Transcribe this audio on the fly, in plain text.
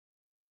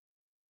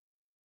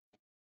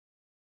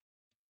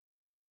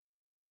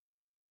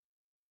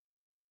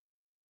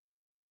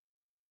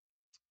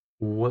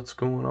What's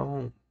going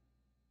on?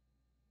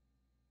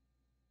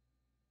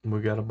 We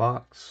got a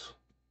box.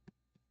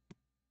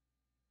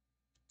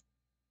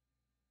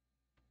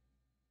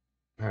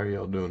 How are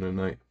y'all doing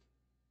tonight?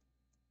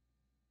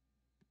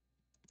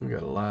 We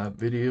got a live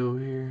video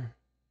here.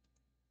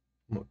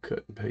 I'm gonna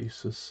cut and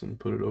paste this and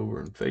put it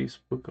over in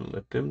Facebook and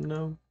let them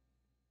know.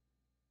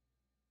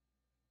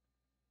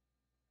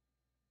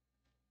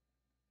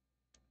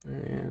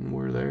 And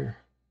we're there.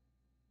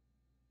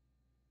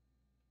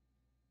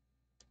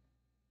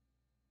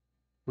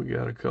 We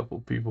got a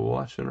couple people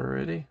watching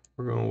already.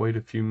 We're gonna wait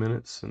a few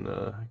minutes and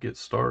get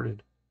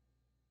started.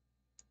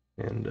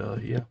 And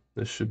yeah,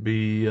 this should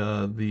be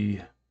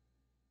the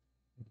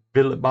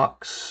Billet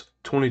Box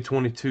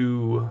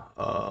 2022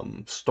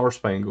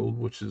 Star-Spangled,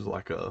 which is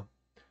like a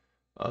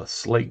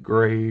slate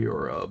gray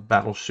or a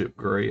battleship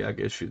gray, I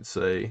guess you'd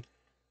say,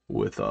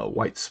 with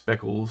white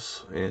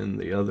speckles, and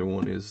the other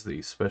one is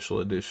the special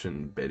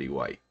edition Betty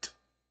White.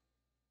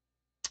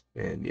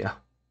 And yeah,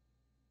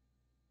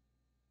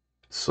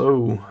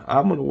 so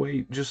I'm gonna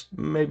wait just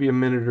maybe a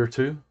minute or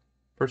two.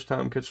 First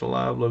time catching a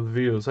live, love the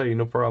videos. Hey,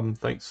 no problem.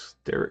 Thanks,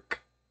 Derek.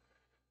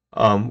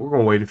 We're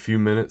gonna wait a few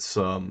minutes.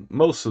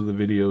 Most of the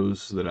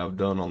videos that I've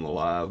done on the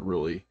live,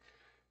 really,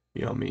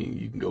 I mean,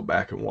 you can go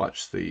back and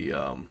watch the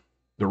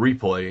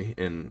replay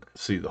and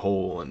see the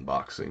whole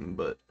unboxing.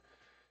 But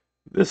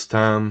this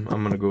time,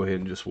 I'm gonna go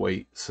ahead and just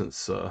wait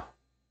since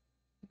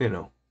you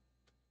know,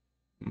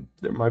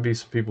 there might be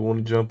some people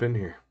want to jump in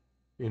here.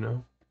 You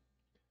know,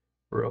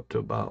 we're up to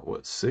about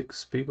what,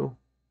 6 people?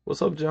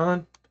 What's up,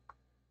 John?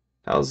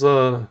 How's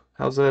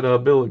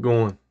that billet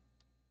going?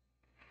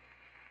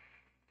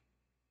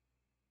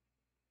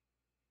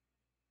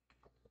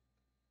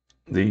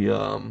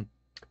 The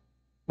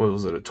what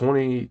was it, a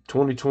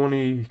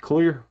 2020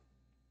 clear?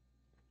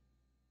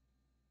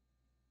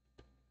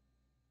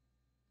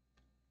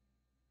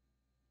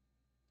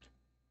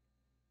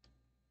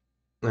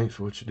 Thanks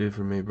for what you did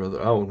for me,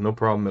 brother. Oh, no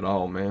problem at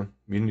all, man.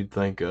 You need to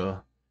thank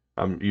I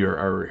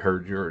already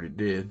heard you already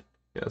did.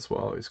 Yeah, that's why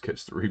I always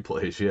catch the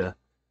replays, yeah.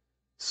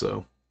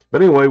 So,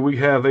 but anyway, we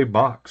have a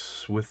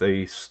box with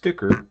a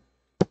sticker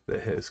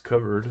that has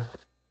covered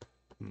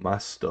my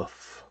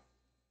stuff.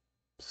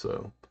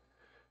 So,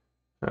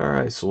 all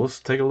right, so let's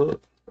take a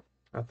look.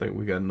 I think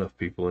we got enough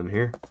people in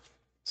here.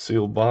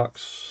 Sealed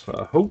box.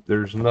 I hope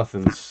there's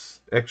nothing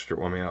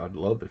extra. I mean, I'd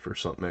love it for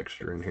something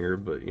extra in here,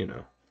 but you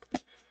know.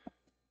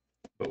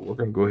 But we're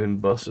gonna go ahead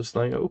and bust this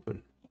thing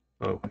open.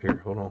 Oh, here,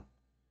 hold on.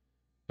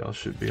 Y'all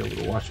should be able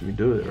to watch me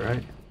do it,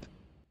 right?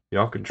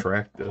 Y'all can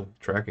track the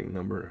tracking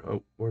number.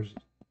 Oh, where's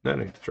that?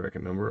 Ain't the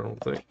tracking number, I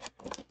don't think.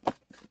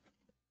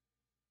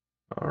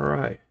 All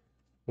right,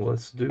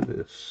 let's do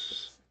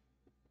this.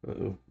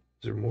 Uh-oh.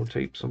 Is there more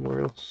tape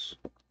somewhere else?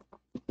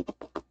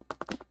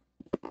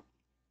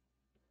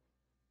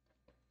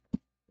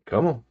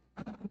 Come on.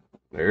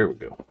 There we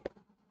go.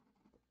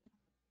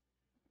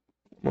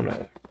 I'm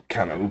gonna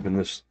kind of open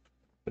this.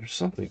 There's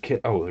something.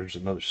 Oh, there's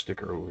another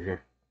sticker over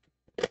here.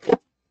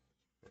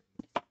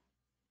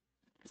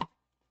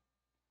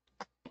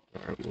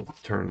 All right, we'll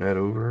turn that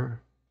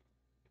over.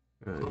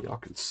 Y'all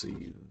can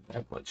see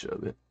that much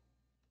of it.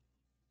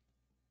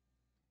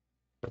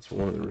 That's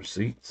one of the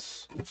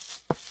receipts.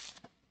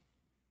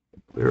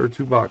 There are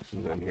 2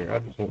 boxes in here. I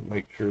just want to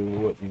make sure there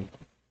wasn't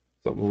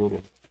something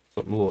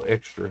a little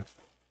extra.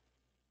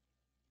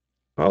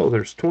 Oh,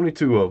 there's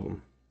 22 of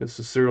them. This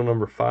is serial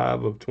number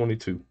 5 of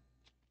 22.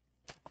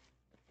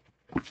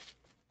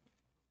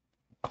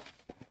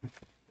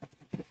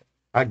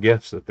 I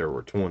guessed that there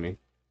were 20,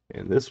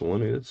 and this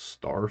one is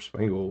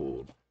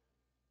Star-Spangled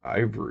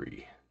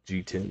Ivory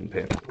G10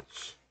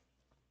 panels.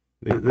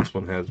 This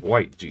one has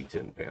white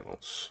G10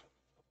 panels.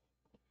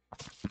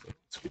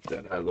 Let's get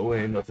that out of the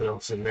way. Nothing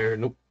else in there.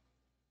 Nope.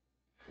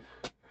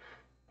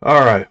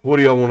 All right. What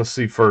do y'all want to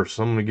see first?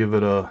 I'm gonna give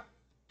it a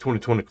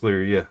 2020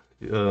 clear. Yeah.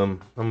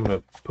 I'm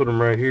gonna put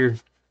them right here.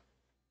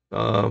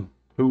 What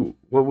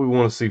we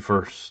want to see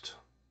first?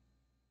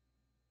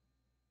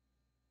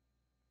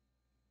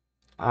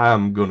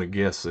 I'm gonna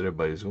guess that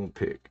everybody's gonna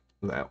pick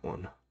that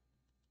one.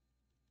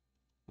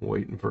 I'm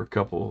waiting for a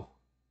couple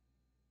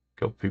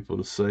people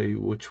to say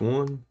which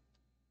one.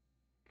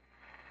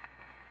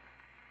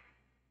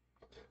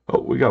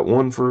 Oh, we got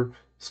one for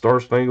Star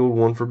Spangled,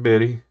 one for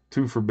Betty,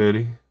 2 for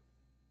Betty.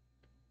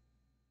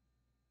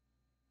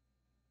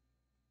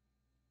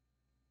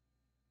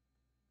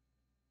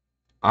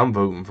 I'm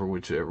voting for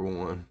whichever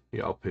one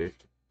y'all pick.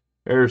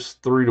 There's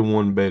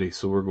 3-1 Betty,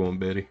 so we're going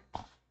Betty.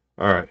 All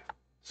right.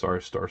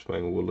 Sorry, Star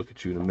Spangled. We'll look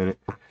at you in a minute.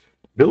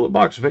 Billet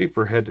Box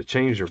Vapor had to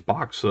change their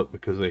box up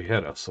because they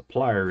had a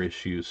supplier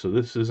issue. So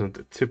this isn't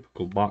the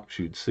typical box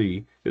you'd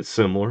see. It's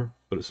similar,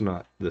 but it's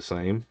not the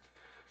same.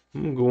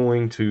 I'm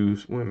going to.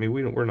 I mean,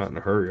 we're not in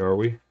a hurry, are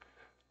we?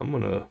 I'm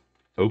gonna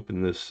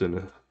open this in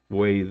a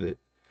way that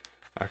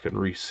I can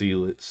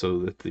reseal it so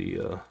that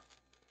the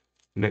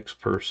next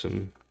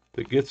person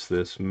that gets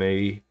this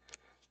may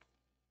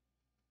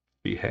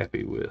be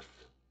happy with.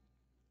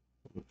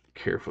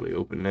 Carefully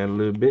open that a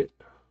little bit.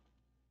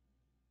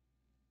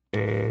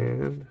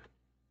 And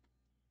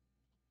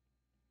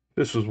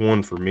this was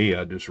one for me.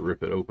 I just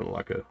rip it open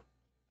like a,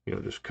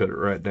 just cut it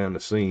right down the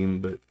seam.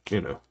 But,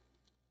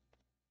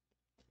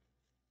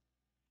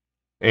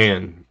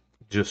 and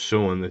just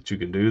showing that you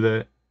can do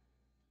that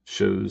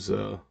shows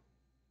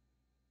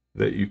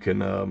that you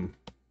can,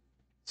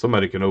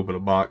 somebody can open a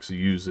box,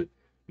 use it,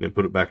 and then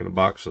put it back in the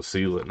box to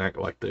seal it and act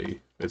like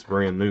it's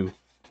brand new.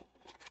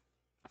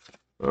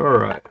 All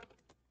right.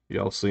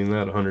 Y'all seen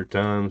that 100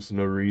 times.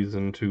 No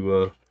reason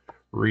to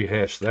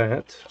rehash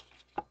that.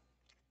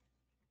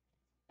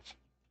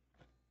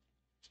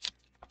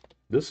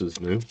 This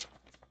is new.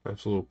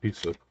 Nice little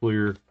piece of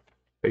clear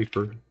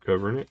paper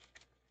covering it.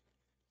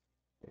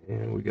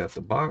 And we got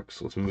the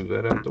box. Let's move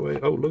that out of the way.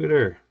 Oh, look at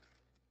there.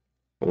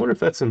 I wonder if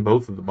that's in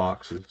both of the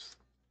boxes.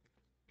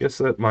 Guess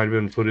that might have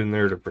been put in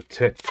there to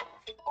protect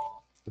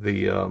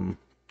the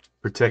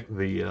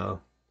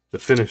the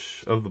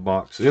finish of the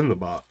box in the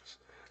box.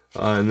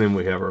 And then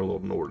we have our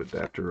little Nord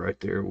adapter right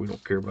there. We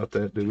don't care about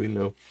that, do we?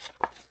 No.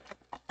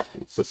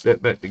 Put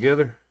that back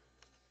together.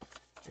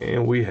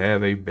 And we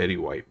have a Betty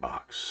White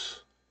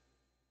box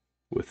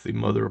with the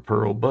mother of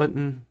pearl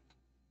button.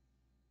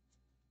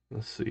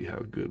 Let's see how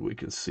good we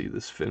can see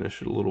this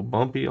finish. A little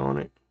bumpy on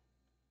it,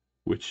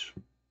 which,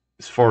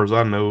 as far as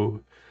I know,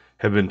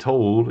 have been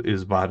told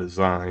is by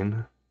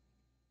design,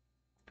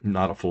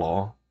 not a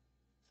flaw.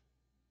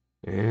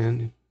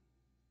 And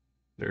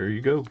there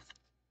you go.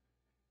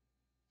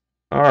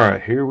 All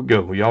right, here we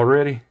go. Y'all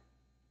ready?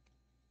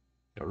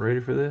 Y'all ready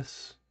for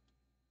this?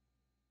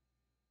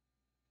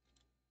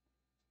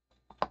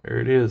 There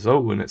it is.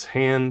 Oh, and it's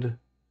hand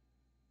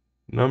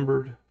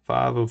numbered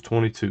 5 of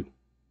 22.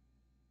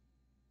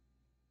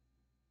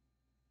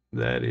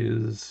 That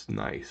is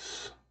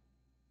nice.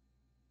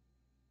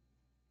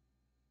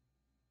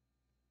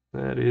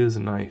 That is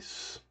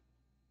nice.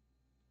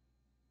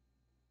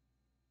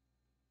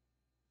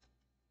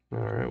 All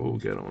right, we'll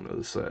get on the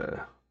other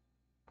side.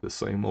 The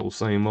same old,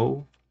 same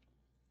old.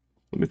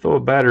 Let me throw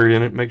a battery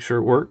in it, make sure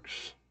it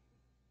works.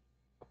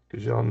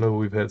 Because y'all know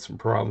we've had some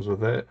problems with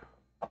that.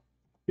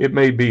 It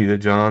may be that,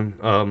 John,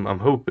 I'm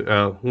hoping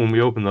when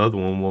we open the other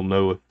one, we'll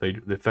know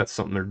if that's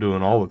something they're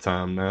doing all the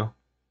time now.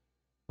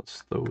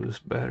 Let's throw this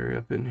battery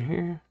up in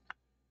here.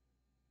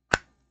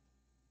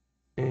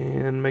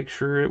 And make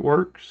sure it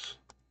works.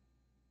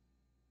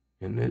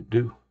 And it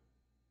do.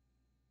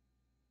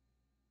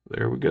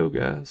 There we go,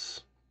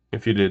 guys.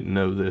 If you didn't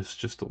know this,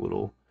 just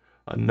a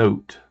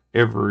note.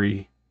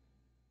 Every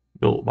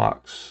Billet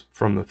box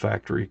from the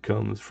factory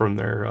comes from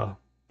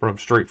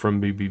straight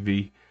from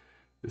BBV.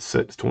 It's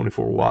set to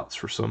 24 watts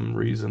for some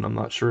reason. I'm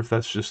not sure if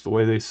that's just the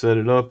way they set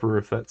it up or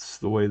if that's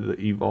the way the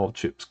Evolve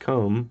chips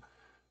come.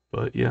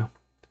 But yeah,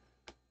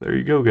 there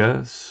you go,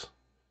 guys.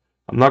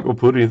 I'm not going to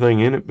put anything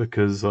in it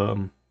because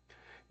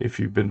if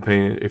you've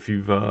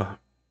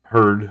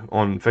heard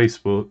on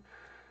Facebook,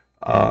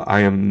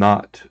 I'm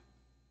not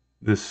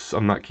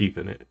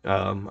keeping it.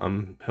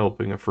 I'm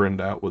helping a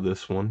friend out with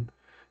this one.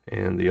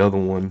 And the other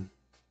one,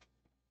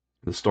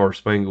 the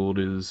Star-Spangled,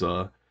 is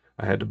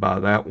I had to buy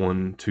that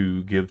one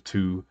to give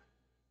to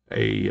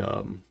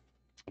a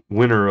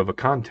winner of a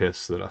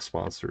contest that I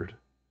sponsored.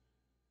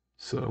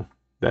 So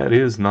that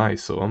is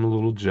nice. So I'm a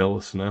little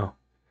jealous now.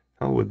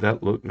 How would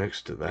that look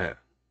next to that?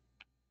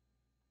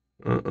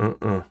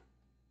 Oh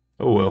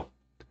well.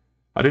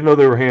 I didn't know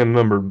they were hand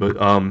numbered, but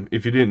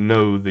if you didn't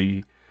know,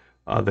 they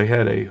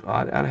had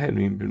I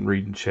hadn't even been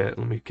reading chat.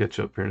 Let me catch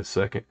up here in a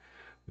second.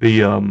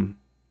 The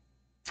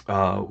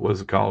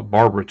what's it called?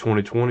 Barbara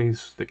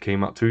 2020s that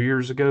came out 2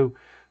 years ago.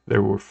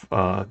 There were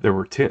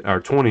 10 or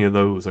 20 of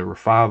those. There were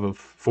 5 of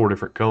 4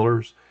 different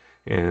colors,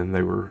 and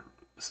they were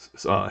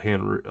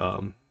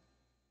hand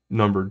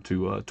numbered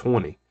to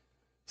 20.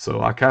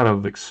 So I kind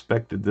of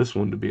expected this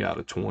one to be out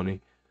of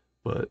 20,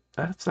 but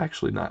that's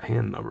actually not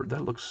hand numbered.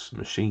 That looks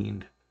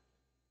machined.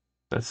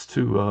 That's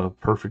too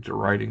perfect a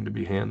writing to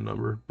be hand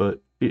numbered, but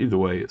either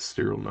way, it's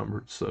serial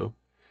numbered. So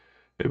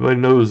everybody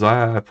knows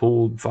I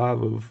pulled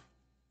 5 of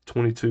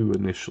 22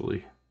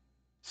 initially.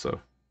 So,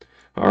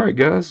 all right,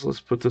 guys, let's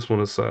put this one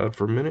aside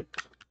for a minute.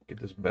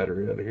 Get this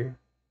battery out of here.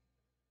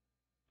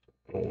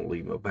 I don't want to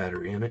leave my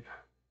battery in it.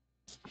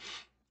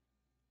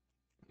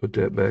 Put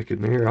that back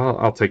in there.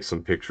 I'll take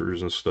some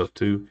pictures and stuff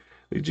too.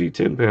 The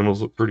G10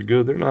 panels look pretty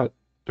good. They're not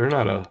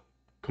a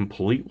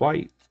complete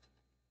white,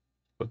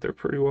 but they're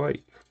pretty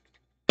white.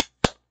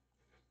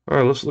 All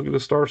right, let's look at the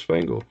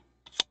Star-Spangled.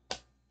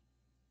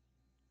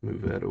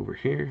 Move that over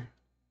here.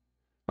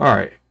 All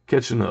right,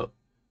 catching up.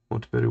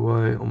 Want to Betty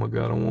White? Oh my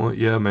God, I want.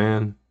 Yeah,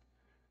 man.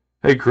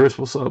 Hey, Chris,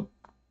 what's up?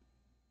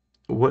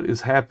 What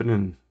is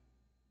happening?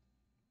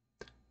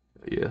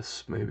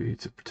 Yes, maybe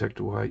to protect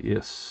the white.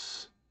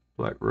 Yes.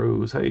 Black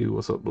Rose. Hey,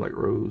 what's up, Black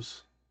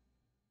Rose?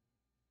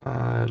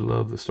 I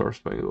love the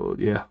Star-Spangled.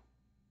 Yeah.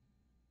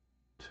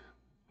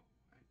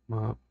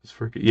 It's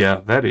freaking.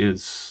 Yeah, that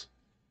is.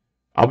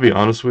 I'll be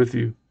honest with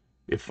you.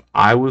 If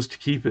I was to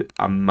keep it,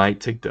 I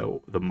might take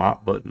the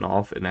mop button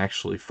off and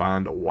actually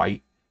find a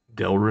white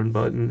Delrin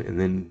button and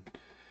then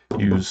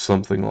use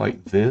something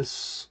like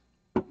this.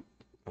 Let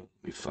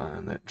me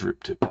find that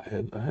drip tip I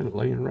had. I had it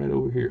laying right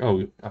over here.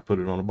 Oh, I put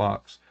it on a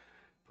box.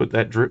 put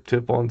that drip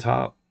tip on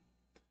top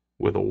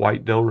with a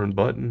white Delrin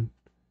button.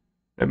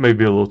 That may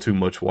be a little too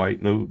much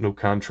white, no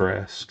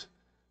contrast.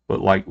 But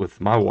like with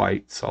my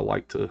whites,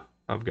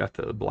 I've got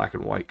the black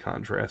and white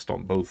contrast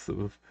on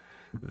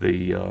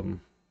the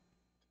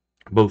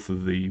both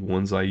of the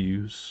ones I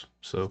use.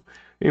 So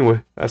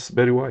anyway, that's the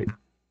Betty White.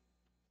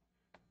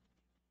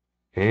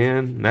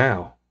 And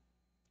now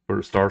for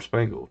the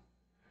Star-Spangled.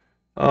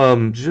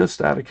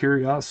 Just out of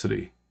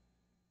curiosity,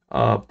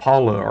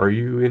 Paula, are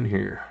you in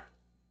here?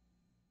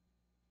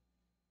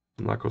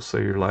 I'm not gonna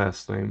say your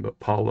last name, but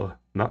Paula,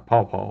 not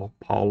Paul,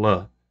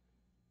 Paula.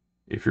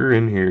 If you're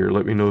in here,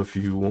 let me know if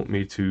you want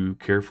me to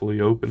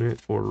carefully open it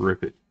or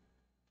rip it.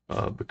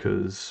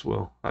 Because,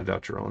 well, I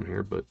doubt you're on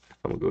here, but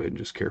I'm gonna go ahead and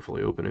just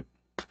carefully open it.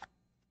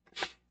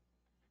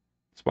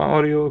 Is my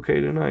audio okay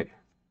tonight?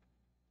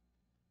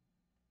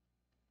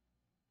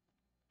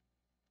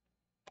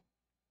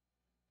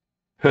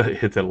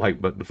 Hit that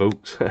like button,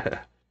 folks.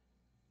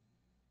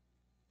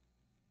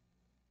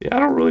 Yeah, I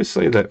don't really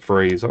say that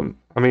phrase.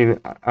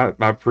 I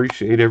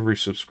appreciate every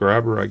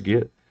subscriber I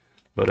get,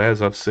 but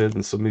as I've said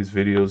in some of these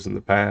videos in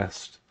the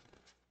past,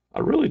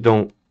 I really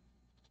don't.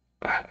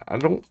 I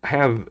don't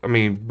have. I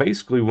mean,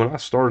 basically, when I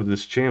started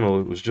this channel,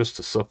 it was just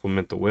to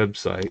supplement the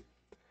website,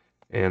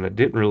 and I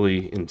didn't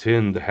really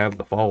intend to have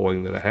the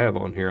following that I have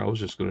on here. I was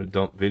just going to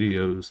dump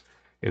videos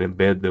and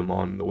embed them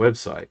on the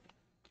website.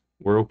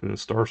 We're opening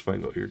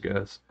Star-Spangled here,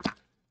 guys,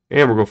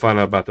 and we're going to find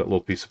out about that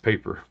little piece of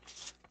paper.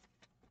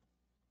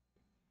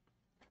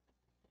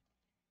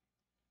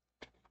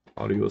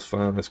 Audio is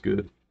fine. That's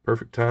good.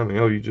 Perfect timing.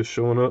 Oh, you just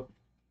showing up?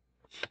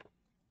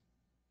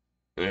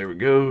 There we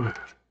go.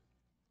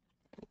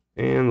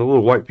 And the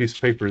little white piece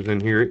of paper is in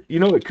here. You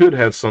know, it could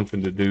have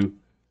something to do.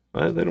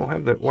 They don't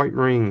have that white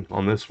ring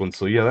on this one.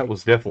 So, yeah, that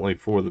was definitely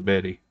for the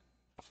Betty.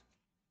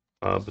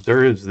 But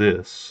there is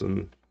this.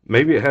 And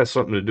maybe it has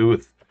something to do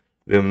with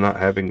them not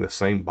having the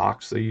same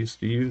box they used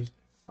to use.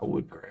 I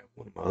would grab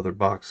one of my other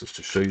boxes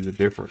to show you the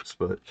difference.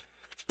 But,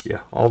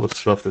 yeah, all the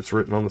stuff that's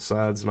written on the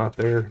side's not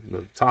there.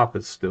 The top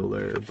is still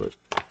there. But,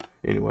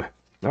 anyway.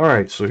 All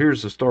right, so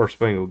here's the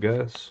Star-Spangled,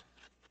 guys.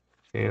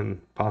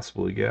 And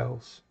possibly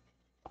gals.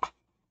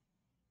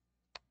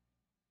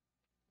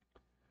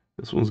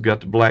 This one's got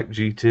the black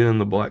G10,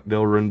 the black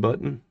Delrin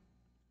button.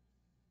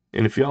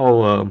 And if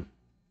y'all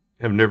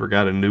have never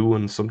got a new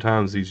one,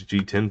 sometimes these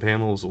G10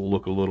 panels will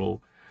look a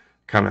little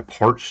kind of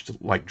parched,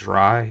 like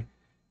dry.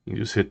 You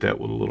just hit that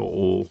with a little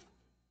oil,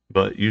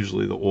 but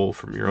usually the oil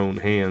from your own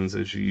hands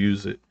as you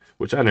use it,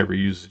 which I never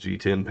use the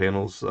G10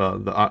 panels.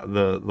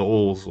 The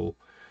oils will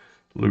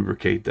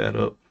lubricate that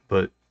up.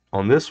 But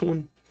on this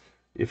one,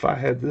 if I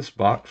had this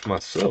box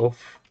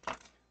myself,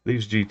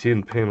 these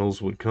G10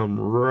 panels would come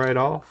right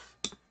off.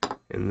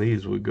 And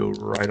these would go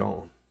right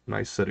on.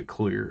 Nice set of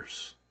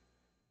clears.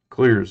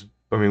 Clears,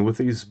 I mean, with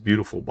these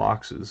beautiful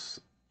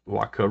boxes,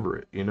 why cover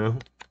it, you know?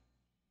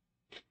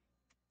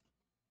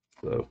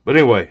 So, but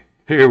anyway,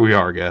 here we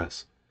are,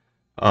 guys.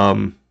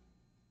 The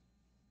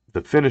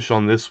finish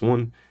on this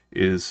one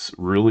is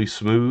really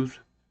smooth.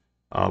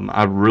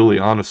 I really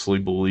honestly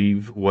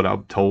believe what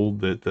I'm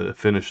told, that the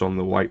finish on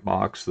the white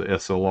box, the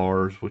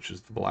SLRs, which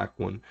is the black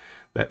one,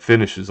 that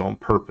finish is on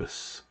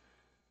purpose.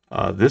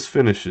 This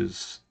finish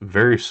is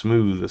very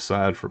smooth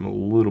aside from a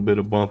little bit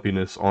of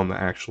bumpiness on the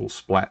actual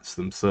splats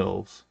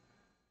themselves.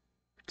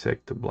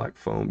 Protect the black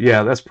foam.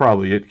 Yeah, that's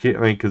probably it. I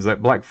mean, because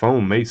that black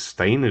foam may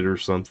stain it or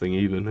something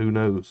even. Who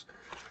knows?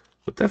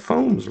 But that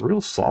foam's real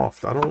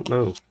soft. I don't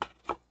know.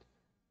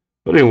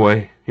 But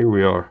anyway, here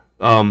we are.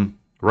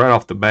 Right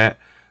off the bat,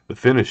 the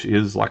finish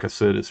is, like I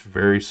said, it's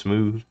very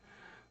smooth,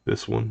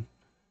 this one.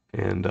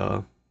 And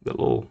the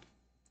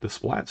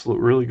splats look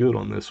really good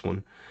on this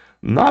one.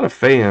 Not a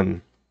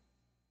fan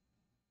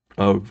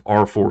of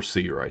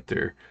R4C right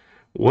there.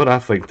 What I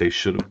think they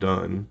should have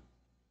done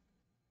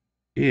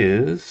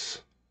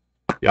is,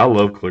 yeah, I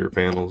love clear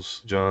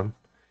panels, John.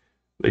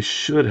 They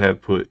should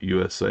have put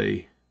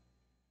USA.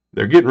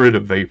 They're getting rid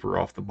of vapor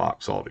off the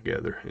box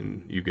altogether,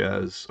 and you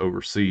guys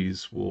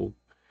overseas will,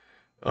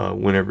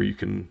 whenever you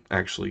can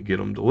actually get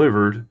them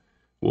delivered,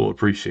 will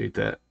appreciate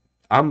that.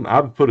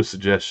 I've put a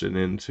suggestion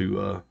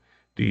into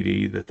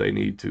DD that they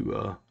need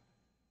to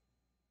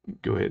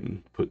go ahead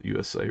and put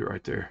USA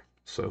right there.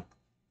 So.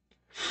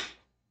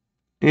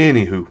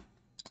 Anywho,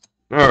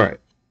 all right,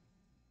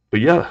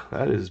 but yeah,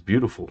 that is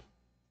beautiful.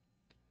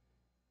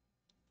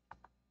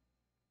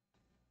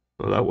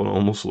 Well, that one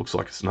almost looks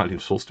like it's not even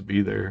supposed to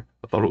be there.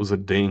 I thought it was a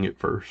ding at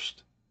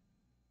first.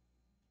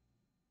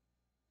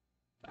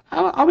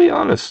 I'll be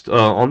honest,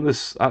 on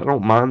this, I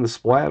don't mind the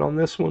splat on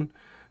this one,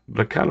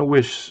 but I kind of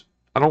wish,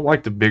 I don't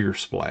like the bigger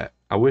splat.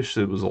 I wish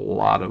there was a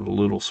lot of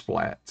little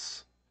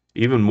splats,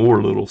 even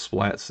more little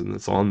splats than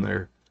that's on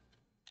there.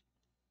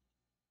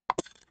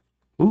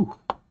 Ooh,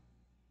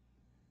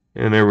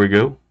 and there we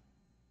go.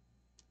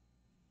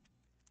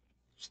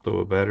 Just throw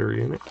a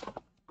battery in it.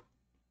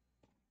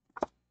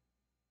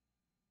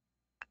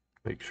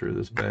 Make sure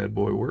this bad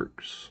boy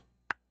works.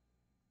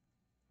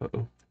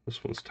 Uh-oh,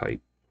 this one's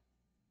tight.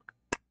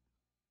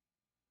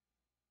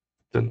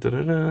 Dun, dun,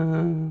 dun,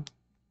 dun.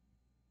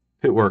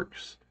 It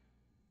works.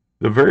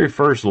 The very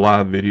first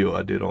live video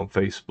I did on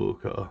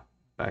Facebook,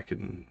 back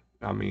in,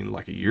 I mean,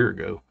 like a year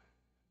ago,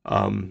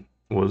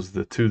 was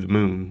the To the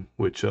Moon,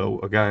 which a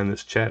guy in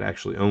this chat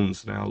actually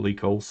owns now, Lee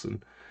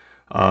Colson.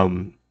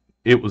 Um,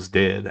 it was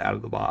dead out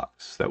of the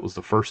box. That was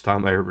the first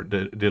time I ever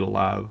did a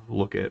live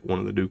look at one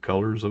of the new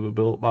colors of a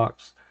billet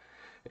box.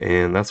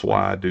 And that's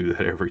why I do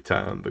that every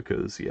time,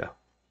 because yeah.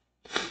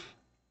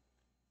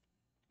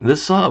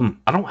 This I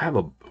don't have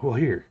a, well,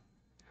 here.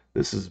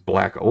 This is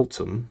Black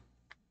Ultim.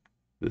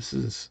 This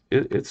is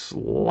it's a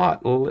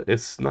lot,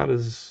 it's not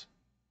as,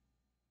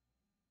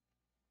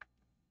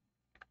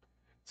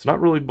 it's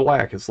not really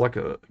black. It's like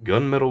a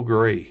gunmetal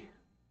gray,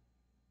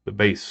 the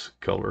base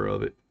color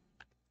of it.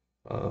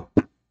 Uh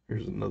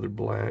Here's another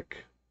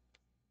black.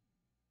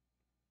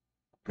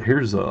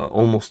 Here's a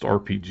almost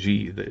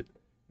RPG that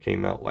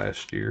came out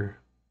last year.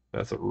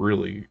 That's a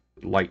really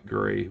light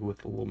gray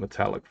with a little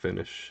metallic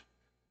finish.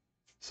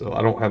 So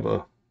I don't have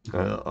a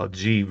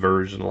G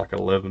version like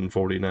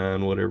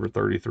 1149 whatever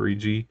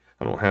 33G.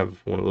 I don't have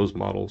one of those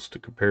models to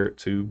compare it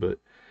to, but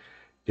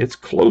it's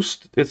close.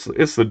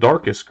 It's the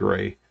darkest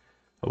gray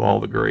of all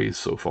the grays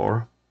so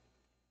far.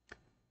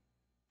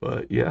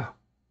 But yeah,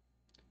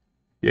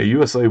 yeah,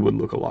 USA would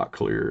look a lot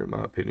clearer in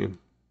my opinion.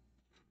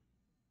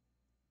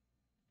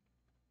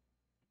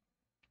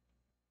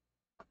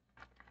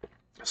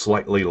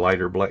 Slightly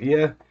lighter black.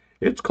 Yeah,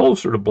 it's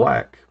closer to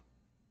black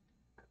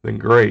than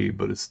gray,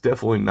 but it's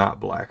definitely not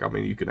black. I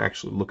mean, you can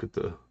actually look at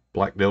the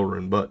black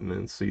Delrin button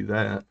and see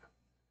that.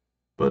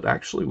 But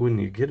actually, when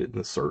you get it in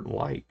a certain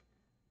light,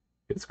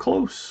 it's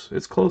close.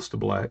 It's close to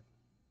black.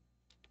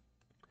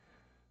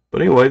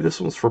 But anyway, this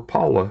one's for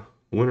Paula,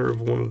 winner of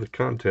one of the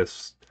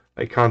contests,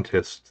 a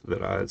contest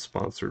that I had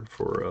sponsored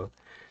for.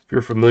 If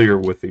you're familiar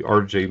with the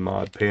RJ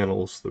Mod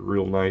panels, the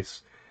real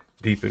nice,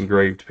 deep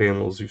engraved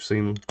panels you've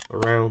seen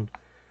around,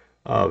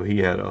 he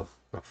had a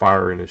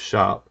fire in his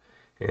shop,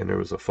 and there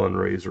was a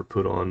fundraiser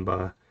put on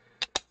by,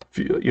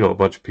 a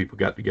bunch of people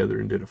got together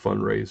and did a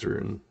fundraiser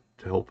and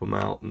to help him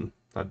out, and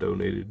I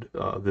donated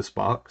this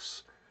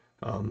box,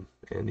 and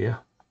yeah.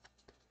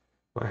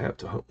 I have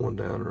to hunt one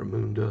down or a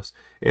moon dust.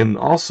 And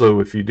also,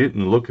 if you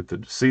didn't look at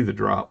see the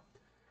drop,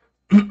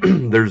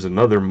 there's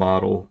another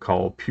model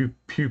called Pew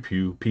Pew,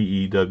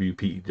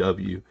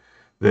 Pewpew,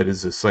 that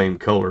is the same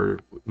color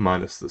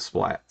minus the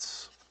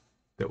splats.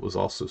 That was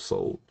also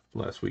sold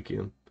last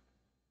weekend.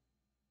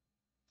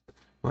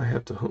 I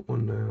have to hunt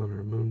one down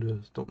or a moon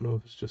dust. Don't know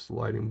if it's just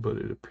lighting, but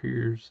it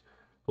appears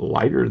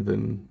lighter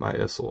than my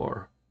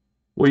SLR.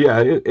 Well,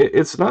 yeah,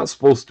 it's not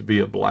supposed to be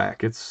a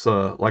black. It's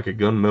like a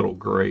gunmetal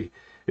gray.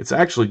 It's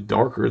actually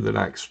darker than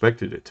I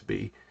expected it to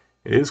be.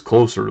 It is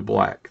closer to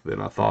black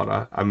than I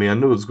thought. I mean, I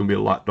knew it was going to be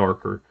a lot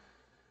darker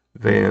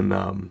than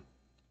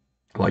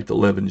like the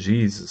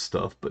 11Gs and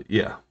stuff, but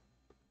yeah.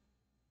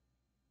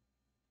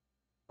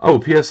 Oh,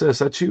 PSS,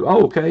 that's you?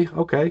 Oh, okay,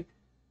 okay.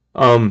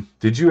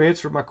 Did you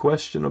answer my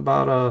question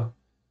about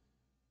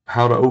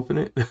how to open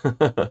it?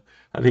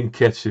 I didn't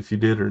catch if you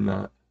did or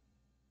not.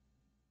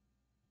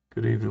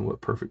 Good evening, what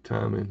perfect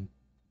timing.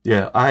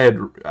 Yeah,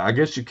 I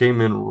guess you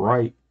came in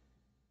right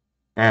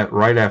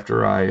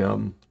after I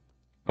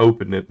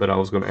opened it, but I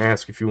was going to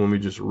ask if you want me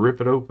to just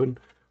rip it open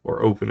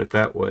or open it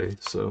that way.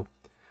 So,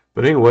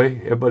 but anyway,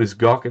 everybody's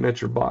gawking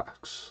at your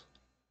box.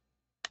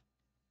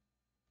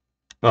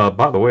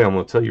 By the way, I'm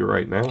going to tell you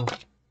right now,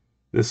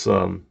 this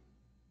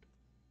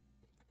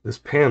this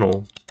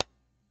panel.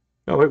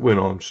 Oh, it went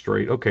on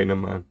straight. Okay,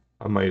 never mind.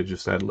 I may have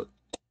just had.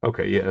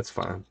 Okay, yeah, it's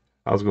fine.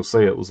 I was going to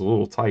say it was a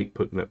little tight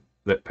putting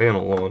that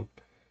panel on,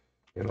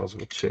 and I was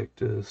going to check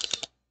this.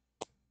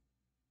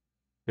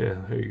 Yeah,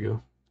 there you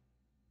go.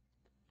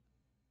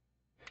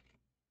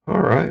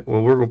 All right.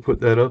 Well, we're gonna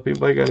put that up.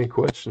 Anybody got any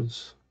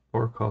questions?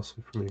 Or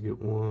costly for me to get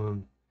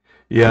one.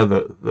 Yeah,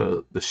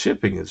 the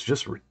shipping is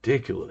just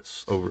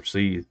ridiculous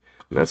overseas.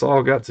 And that's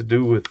all got to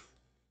do with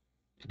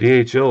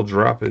DHL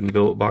dropping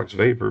billet box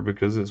vapor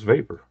because it's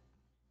vapor.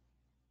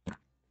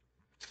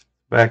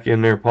 Back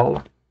in there,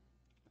 Paula.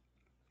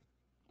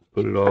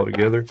 Put it all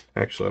together.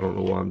 Actually, I don't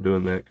know why I'm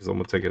doing that because I'm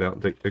gonna take it out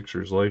and take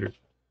pictures later.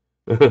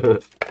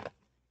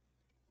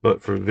 But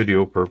for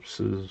video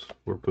purposes,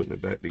 we're putting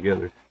it back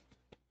together.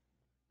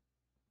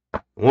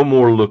 One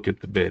more look at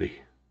the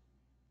Betty.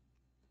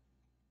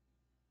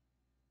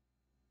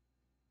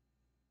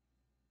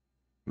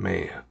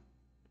 Man.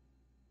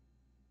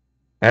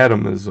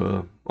 Adam is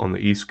on the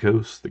East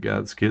Coast, the guy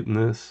that's getting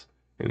this,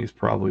 and he's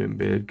probably in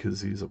bed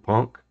because he's a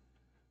punk.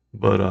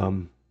 But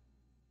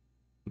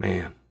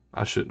man,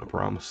 I shouldn't have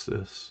promised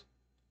this.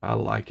 I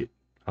like it.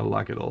 I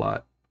like it a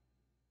lot.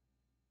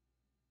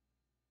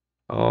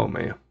 Oh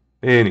man.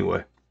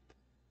 Anyway,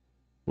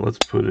 let's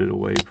put it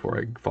away before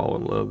I fall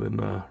in love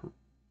and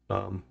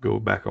go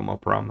back on my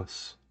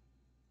promise.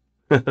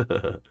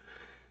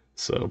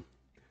 So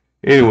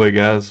anyway,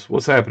 guys,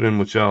 what's happening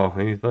with y'all?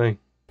 Anything?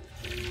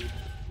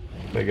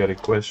 They got any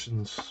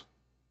questions?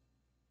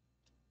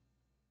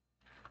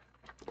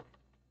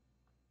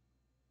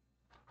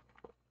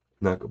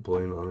 Not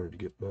complaining on her to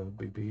get my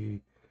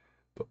BB.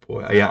 But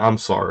boy, yeah, I'm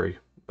sorry.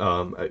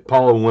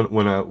 Paula,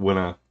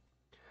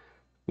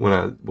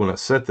 when I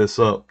set this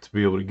up to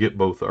be able to get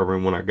both, I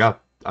mean, when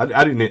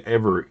I didn't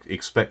ever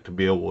expect to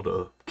be able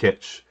to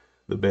catch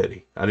the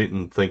Betty. I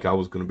didn't think I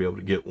was going to be able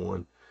to get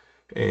one,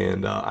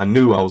 and I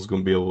knew I was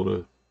going to be able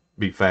to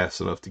be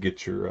fast enough to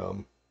get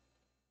your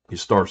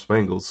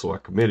Star-Spangled, so I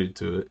committed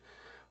to it.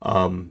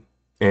 Um,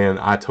 and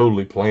I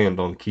totally planned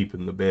on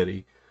keeping the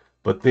Betty.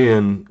 But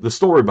then the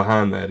story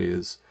behind that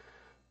is,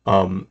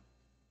 um,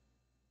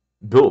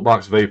 Billet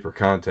Box Vapor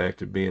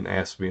contacted me and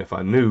asked me if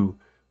I knew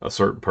a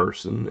certain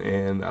person,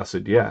 and I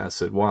said, yeah. I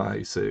said, why?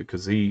 He said,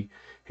 because he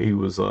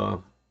was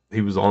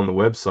he was on the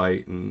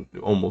website and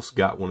almost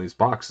got one of these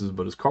boxes,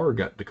 but his card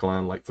got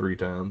declined like 3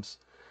 times,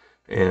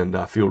 and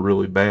I feel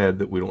really bad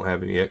that we don't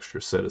have any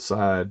extra set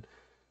aside.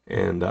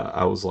 And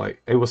I was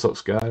like, hey, what's up,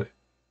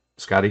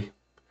 Scotty?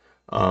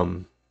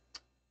 Um,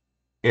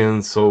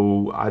 and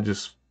so I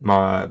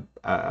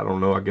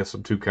don't know, I guess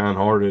I'm too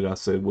kind-hearted. I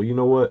said, well, you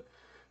know what?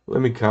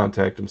 Let me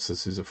contact him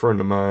since he's a friend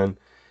of mine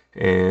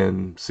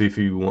and see if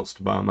he wants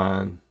to buy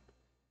mine.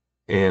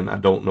 And I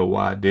don't know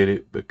why I did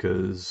it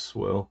because,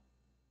 well,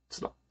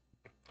 it's not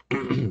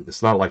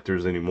it's not like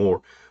there's any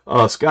more.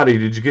 Scotty,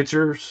 did you get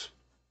yours?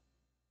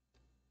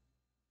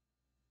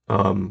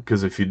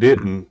 Because if you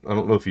didn't, I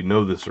don't know if you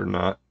know this or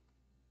not,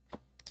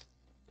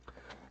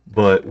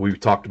 but we've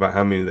talked about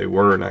how many they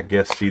were, and I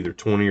guessed either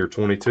 20 or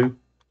 22.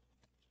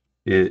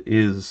 It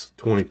is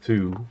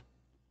 22.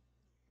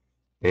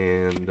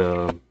 And,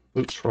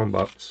 oops, wrong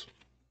box.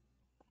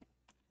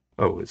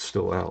 Oh, it's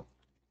still out.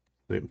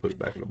 They didn't put it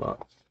back in the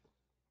box.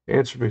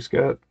 Answer me,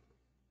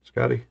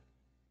 Scotty.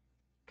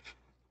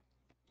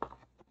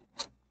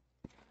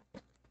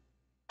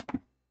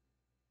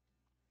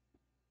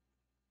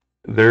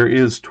 There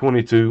is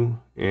 22,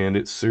 and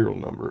it's serial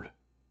numbered.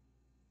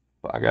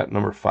 I got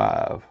number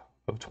 5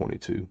 of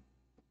 22.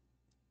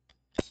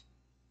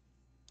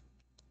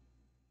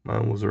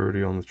 Mine was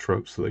already on the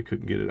truck, so they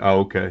couldn't get it. Oh,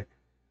 okay.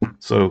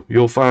 So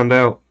you'll find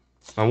out.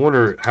 I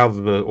wonder how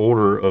the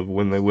order of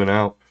when they went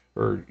out,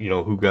 or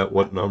who got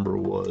what number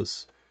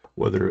was,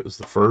 whether it was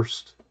the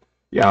first.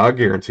 Yeah, I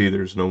guarantee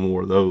there's no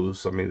more of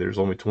those. I mean, there's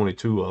only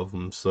 22 of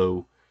them,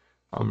 so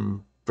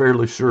I'm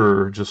fairly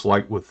sure, just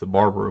like with the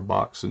Barbara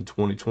box in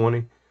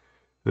 2020,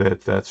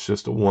 that that's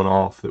just a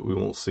one-off, that we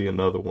won't see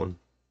another one.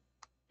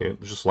 And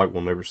just like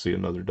we'll never see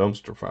another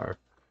dumpster fire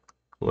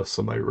unless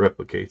somebody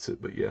replicates it.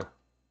 But yeah.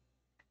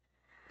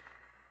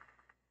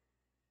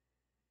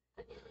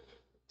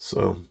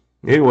 So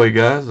anyway,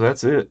 guys,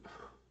 that's it.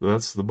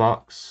 That's the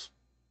box,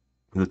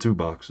 the 2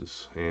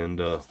 boxes,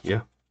 and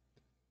yeah,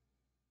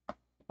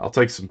 I'll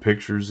take some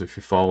pictures if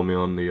you follow me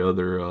on the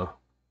other.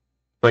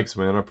 Thanks,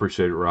 man. I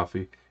appreciate it,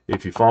 Rafi.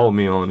 If you follow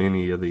me on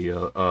any of the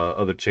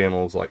other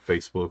channels like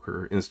Facebook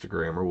or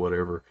Instagram or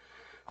whatever,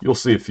 you'll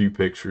see a few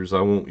pictures.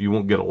 You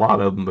won't get a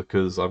lot of them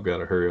because I've got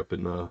to hurry up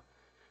and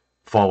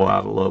fall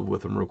out of love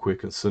with them real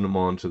quick and send them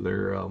on to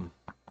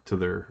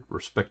their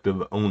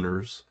respective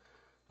owners.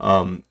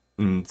 And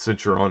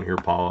since you're on here,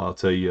 Paul, I'll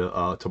tell you,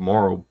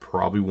 tomorrow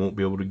probably won't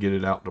be able to get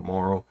it out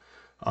tomorrow,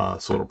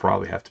 so it'll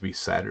probably have to be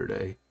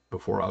Saturday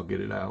before I'll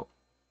get it out.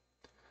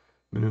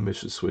 The new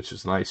mission switch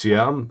is nice.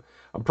 Yeah,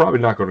 I'm probably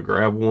not going to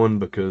grab one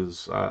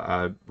because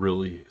I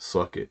really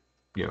suck at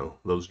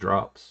those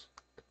drops.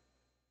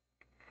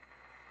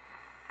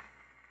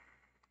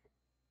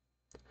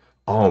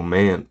 Oh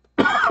man,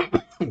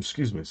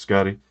 excuse me,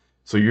 Scotty.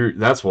 So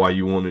that's why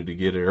you wanted to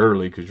get it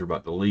early because you're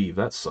about to leave.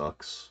 That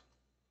sucks.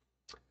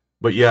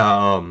 But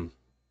yeah,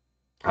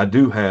 I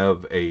do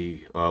have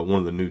a one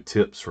of the new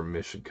tips from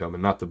Mission coming.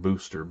 Not the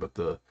booster, but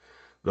the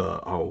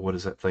oh, what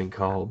is that thing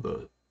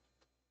called?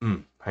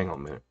 Hang on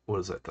a minute. What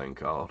is that thing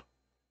called?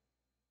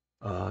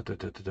 Da, da,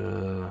 da,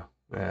 da.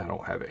 I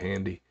don't have it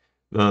handy.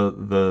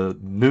 The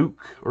nuke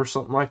or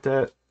something like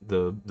that.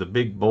 The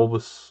big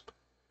bulbous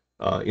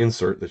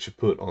insert that you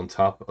put on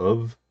top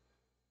of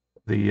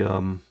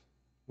the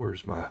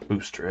where's my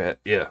booster at?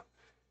 Yeah,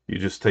 you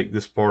just take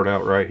this part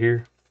out right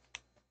here.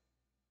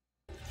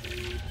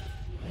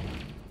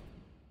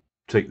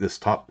 Take this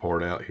top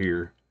part out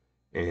here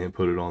and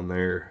put it on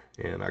there,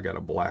 and I got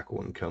a black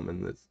one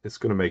coming. It's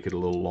going to make it a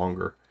little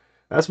longer.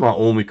 That's my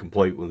only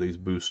complaint with these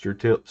booster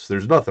tips.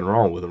 There's nothing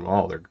wrong with them at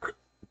all. They're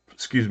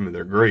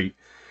great,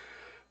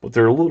 but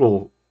they're a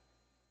little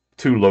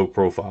too low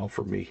profile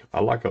for me. I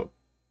like a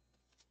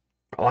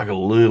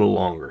little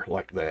longer,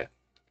 like that.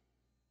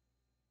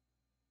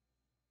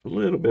 A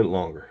little bit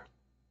longer.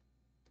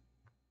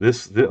 I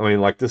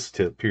mean, like this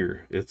tip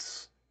here,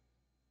 it's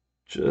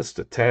just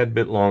a tad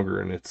bit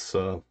longer, and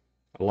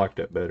I like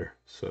that better.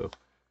 So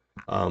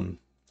um,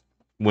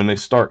 when they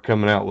start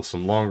coming out with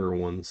some longer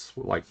ones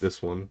like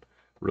this one,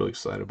 really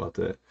excited about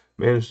that.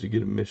 Managed to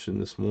get a mission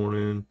this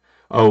morning.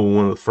 Oh,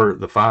 one of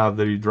the 5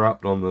 that he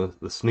dropped on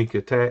the sneak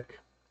attack.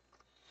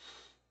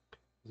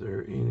 Is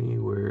there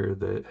anywhere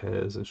that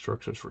has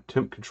instructions for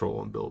temp control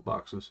on build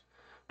boxes?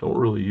 Don't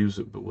really use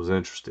it, but was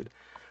interested.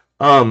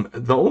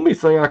 The only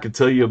thing I could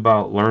tell you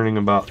about learning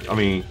about, I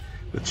mean,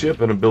 the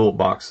chip in a build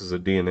box is a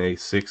DNA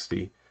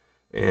 60,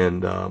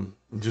 and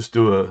just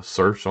do a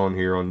search on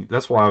here on.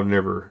 That's why I've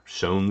never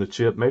shown the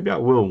chip. Maybe I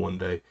will one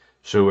day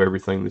show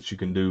everything that you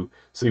can do.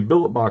 See,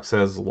 Billet Box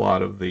has a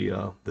lot of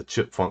the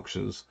chip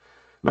functions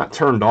not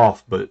turned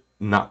off, but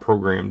not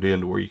programmed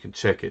in to where you can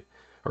check it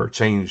or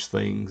change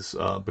things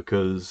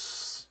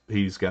because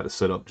he's got it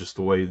set up just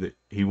the way that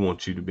he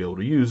wants you to be able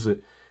to use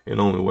it, and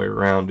the only way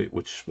around it.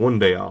 Which one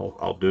day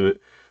I'll do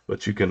it,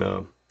 but you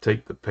can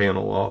take the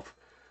panel off,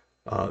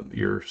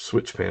 your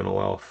switch panel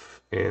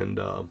off, and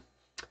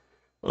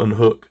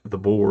unhook the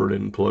board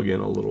and plug in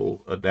a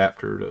little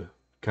adapter to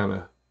kind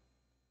of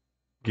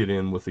get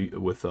in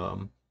with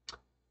um,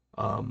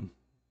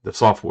 the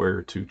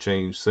software to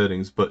change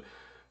settings. But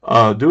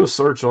do a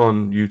search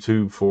on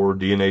YouTube for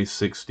DNA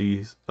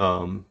 60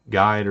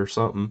 guide or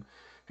something,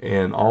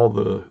 and all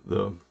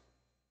the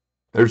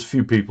there's a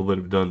few people that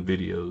have done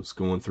videos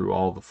going through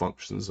all the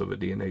functions of a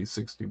DNA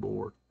 60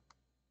 board.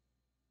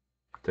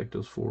 Take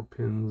those 4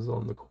 pins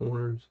on the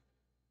corners.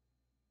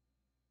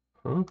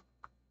 Huh?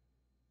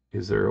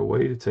 Is there a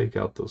way to take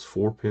out those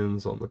 4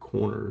 pins on the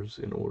corners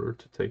in order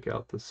to take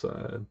out the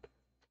side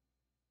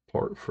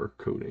part for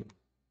coating?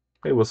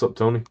 Hey, what's up,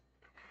 Tony?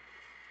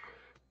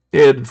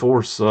 Ed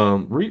Force,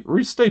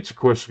 restate your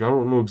question. I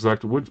don't know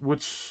exactly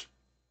which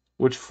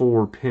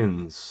 4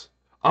 pins.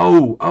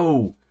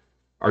 Oh,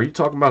 are you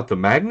talking about the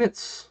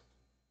magnets?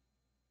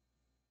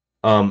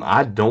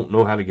 I don't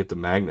know how to get the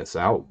magnets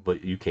out,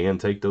 but you can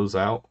take those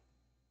out.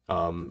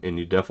 And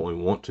you definitely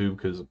want to,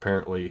 because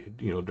apparently,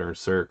 during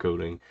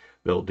Cerakoting,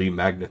 they'll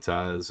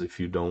demagnetize if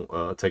you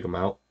don't take them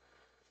out.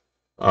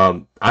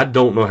 I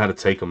don't know how to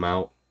take them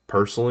out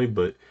personally,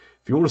 but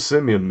if you want to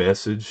send me a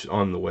message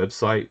on the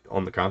website,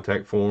 on the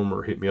contact form,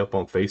 or hit me up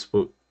on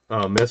Facebook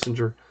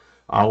Messenger,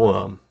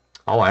 I'll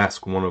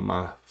ask one of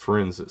my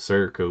friends at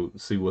Cerakote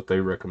and see what they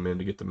recommend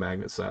to get the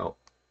magnets out.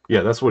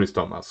 Yeah, that's what he's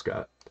talking about,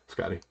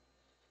 Scotty.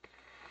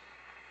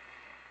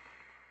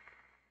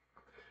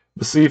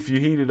 But see, if you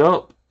heat it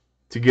up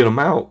to get them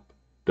out,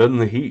 doesn't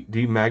the heat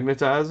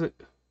demagnetize it?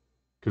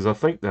 Because I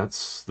think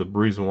that's the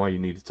reason why you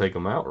need to take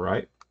them out,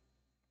 right?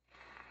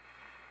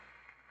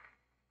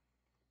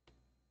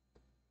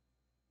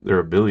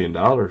 They're $1 billion.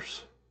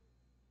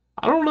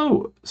 I don't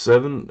know,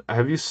 Seven.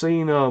 Have you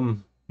seen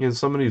in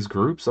some of these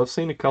groups? I've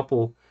seen a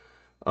couple.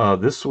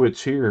 This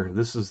switch here,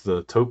 this is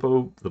the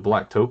Topo, the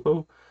black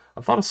Topo.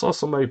 I thought I saw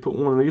somebody put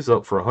one of these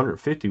up for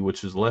 150,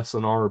 which is less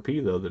than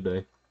RRP the other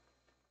day.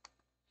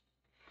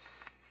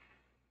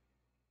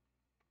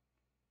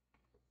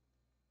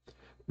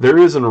 There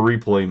isn't a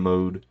replay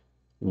mode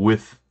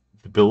with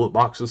the Billet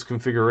Box's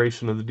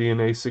configuration of the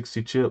DNA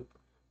 60 chip.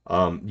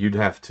 You'd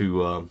have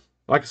to,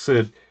 like I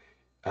said,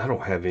 I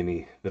don't have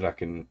any that I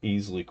can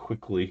easily,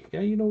 quickly. Yeah,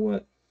 you know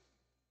what?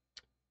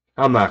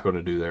 I'm not going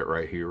to do that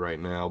right here, right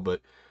now, but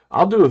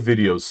I'll do a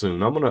video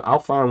soon. I'll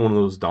find one of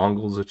those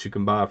dongles that you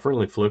can buy.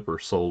 Friendly Flipper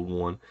sold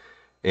one,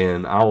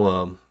 and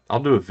I'll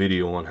do a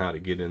video on how to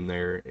get in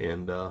there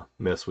and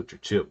mess with your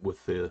chip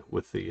with the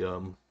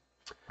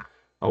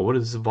oh, what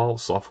is the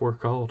Vault software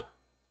called?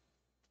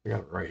 I got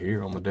it right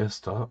here on my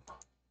desktop.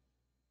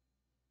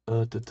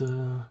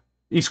 eScribe,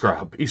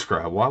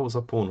 eScribe. Why was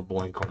I pulling a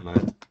blank on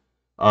that?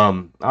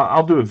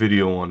 I'll do a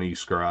video on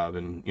eScribe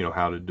and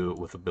how to do it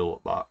with a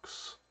Billet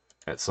Box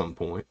at some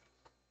point.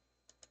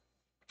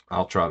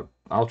 I'll try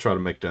to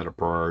make that a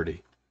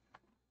priority.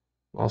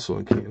 Also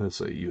in Canada,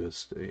 say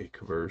USD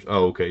conversion.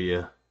 Oh, okay,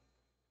 yeah.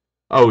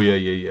 Oh,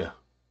 yeah.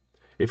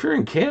 If you're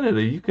in Canada,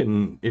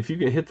 if you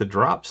can hit the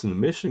drops in the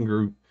mission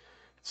group,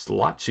 it's a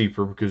lot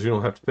cheaper because you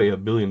don't have to pay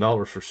 $1 billion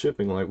for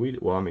shipping like we do.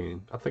 Well, I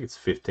mean, I think it's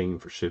 15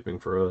 for shipping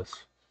for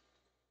us.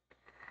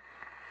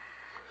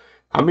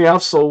 I mean, I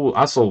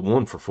sold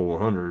one for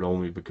 400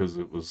 only because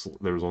there was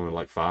only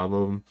like 5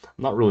 of them.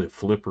 I'm not really a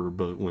flipper,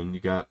 but when you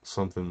got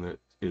something that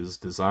is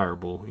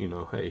desirable,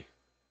 hey,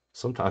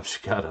 sometimes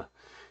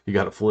you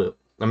gotta flip.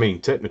 I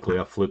mean, technically,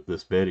 I flipped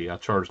this Betty. I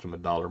charged him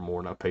 $1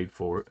 more than I paid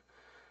for it,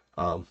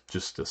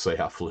 just to say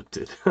I flipped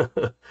it.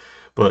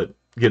 But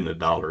getting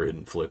 $1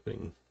 isn't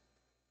flipping.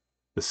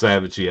 The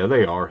Savage, yeah,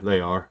 they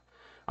are.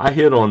 I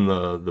hit on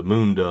the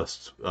Moon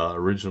Dust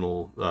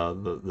original,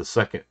 the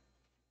second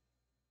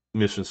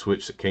mission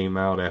switch that came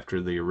out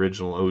after the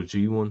original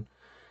OG one,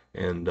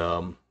 and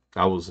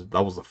I was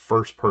the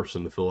first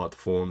person to fill out the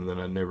form, and then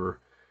I never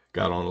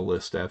got on a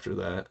list after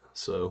that.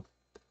 So,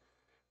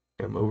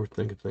 am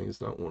overthinking things.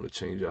 Not want to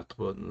change out the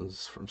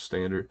buttons from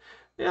standard.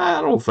 Yeah,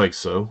 I don't think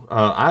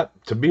so.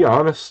 To be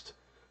honest,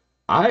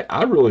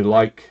 I really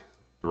like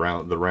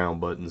the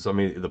round buttons. I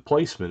mean, the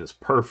placement is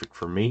perfect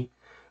for me.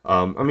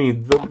 I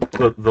mean,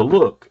 the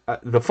look,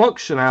 the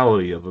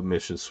functionality of a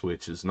mission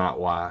switch is not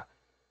why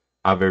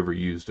I've ever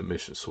used a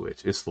mission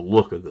switch. It's the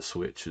look of the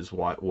switch is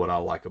what I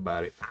like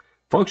about it.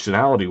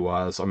 Functionality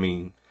wise, I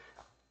mean,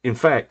 in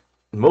fact,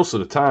 most of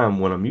the time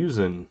when I'm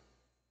using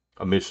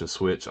a mission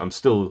switch, I'm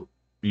still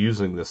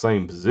using the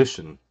same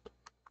position.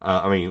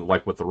 I mean,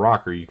 like with the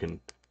rocker, you can,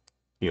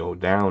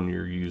 down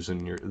you're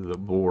using the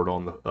board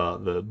on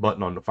the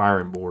button on the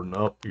firing board, and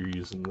up you're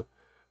using the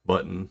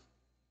button,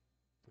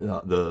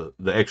 the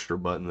extra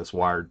button that's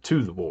wired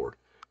to the board.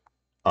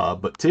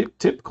 But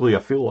typically, I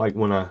feel like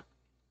when I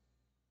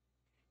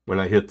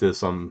hit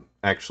this, I'm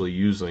actually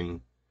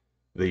using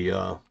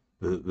the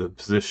the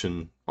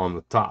position on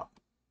the top.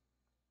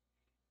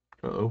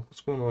 Uh-oh,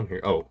 what's going on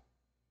here? Oh,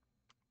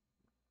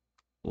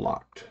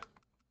 locked.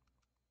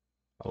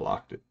 I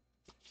locked it.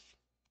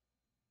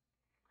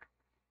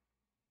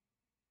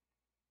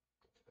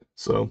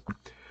 So,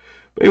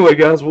 but anyway,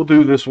 guys, we'll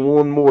do this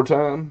one more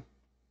time.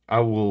 I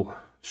will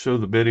show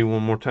the Betty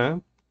one more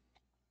time.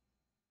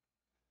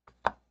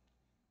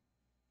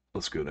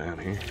 Let's go down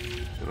here,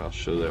 and I'll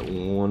show that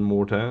one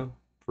more time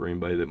for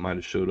anybody that might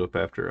have showed up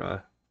after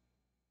I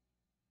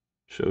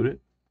showed it.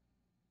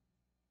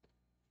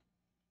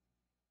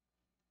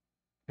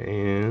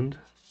 And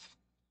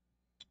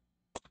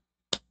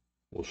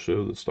we'll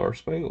show the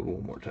Star-Spangled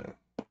one more time.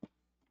 I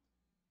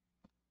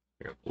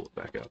gotta pull it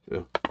back out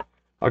though.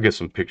 I'll get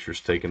some pictures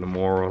taken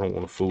tomorrow. I don't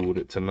want to fool with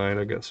it tonight.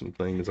 I got some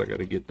things I got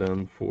to get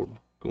done before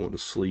going to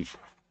sleep.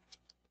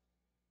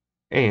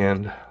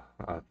 And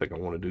I think I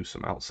want to do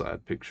some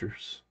outside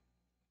pictures.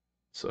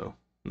 So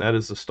that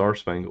is the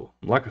Star-Spangled.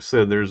 Like I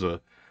said, there's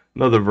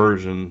another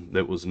version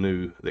that was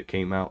new that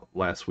came out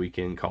last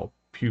weekend called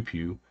Pew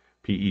Pew,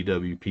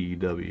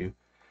 Pewpew,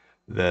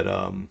 that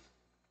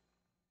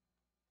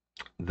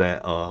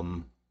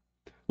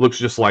looks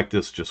just like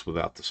this, just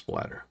without the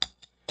splatter.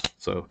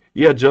 So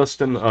yeah,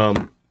 Justin,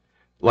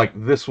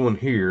 like this one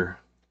here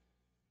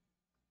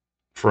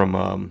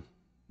from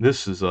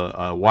this is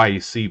a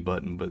YEC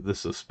button, but this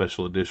is a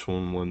special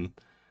edition one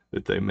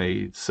that they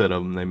made, set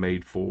of them they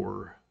made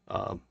for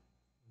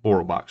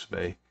Box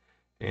Bay,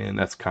 and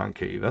that's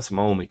concave. That's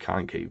my only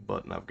concave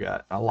button I've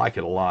got. I like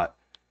it a lot,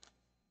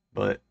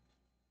 but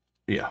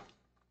yeah.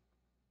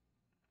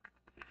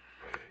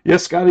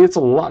 Yes, Scotty, it's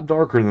a lot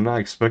darker than I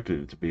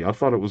expected it to be. I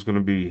thought it was going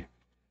to be,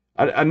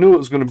 I knew it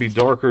was going to be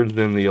darker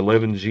than the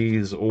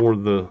 11Gs or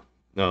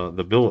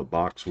the Billet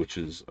box, which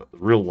is a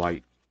real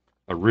light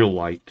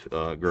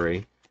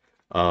gray.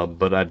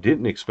 But I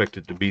didn't expect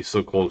it to be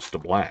so close to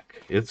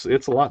black. It's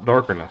a lot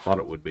darker than I thought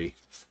it would be.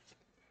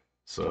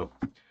 So,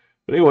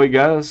 but anyway,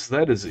 guys,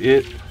 that is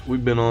it.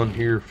 We've been on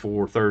here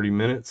for 30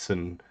 minutes,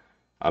 and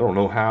I don't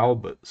know how,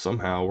 but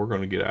somehow we're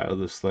going to get out of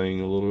this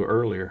thing a little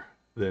earlier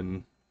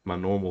than my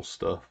normal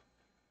stuff.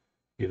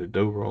 Get it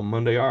over on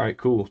Monday. All right,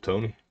 cool,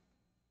 Tony.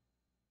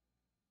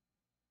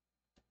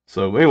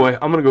 So anyway,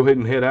 I'm going to go ahead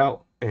and head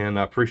out, and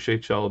I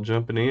appreciate y'all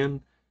jumping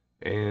in,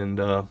 and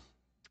I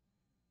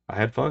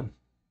had fun.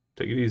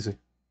 Take it easy.